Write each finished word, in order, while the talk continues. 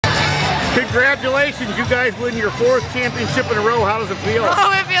Congratulations, you guys win your 4th championship in a row. How does it feel?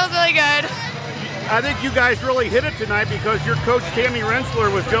 Oh, it feels really good. I think you guys really hit it tonight because your coach Tammy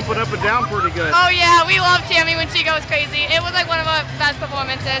Rensler was jumping up and down pretty good. Oh yeah, we love Tammy when she goes crazy. It was like one of our best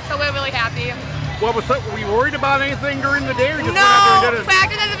performances, so we're really happy. What was that? Were you worried about anything during the day? Or just No, went out there and did it?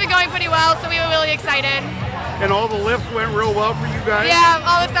 practice has been going pretty well, so we were really excited. And all the lifts went real well for you guys? Yeah,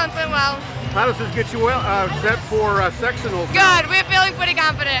 all the stunts went well. How does this get you set for sectionals? Good, we're feeling pretty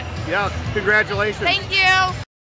confident. Yeah, congratulations. Thank you.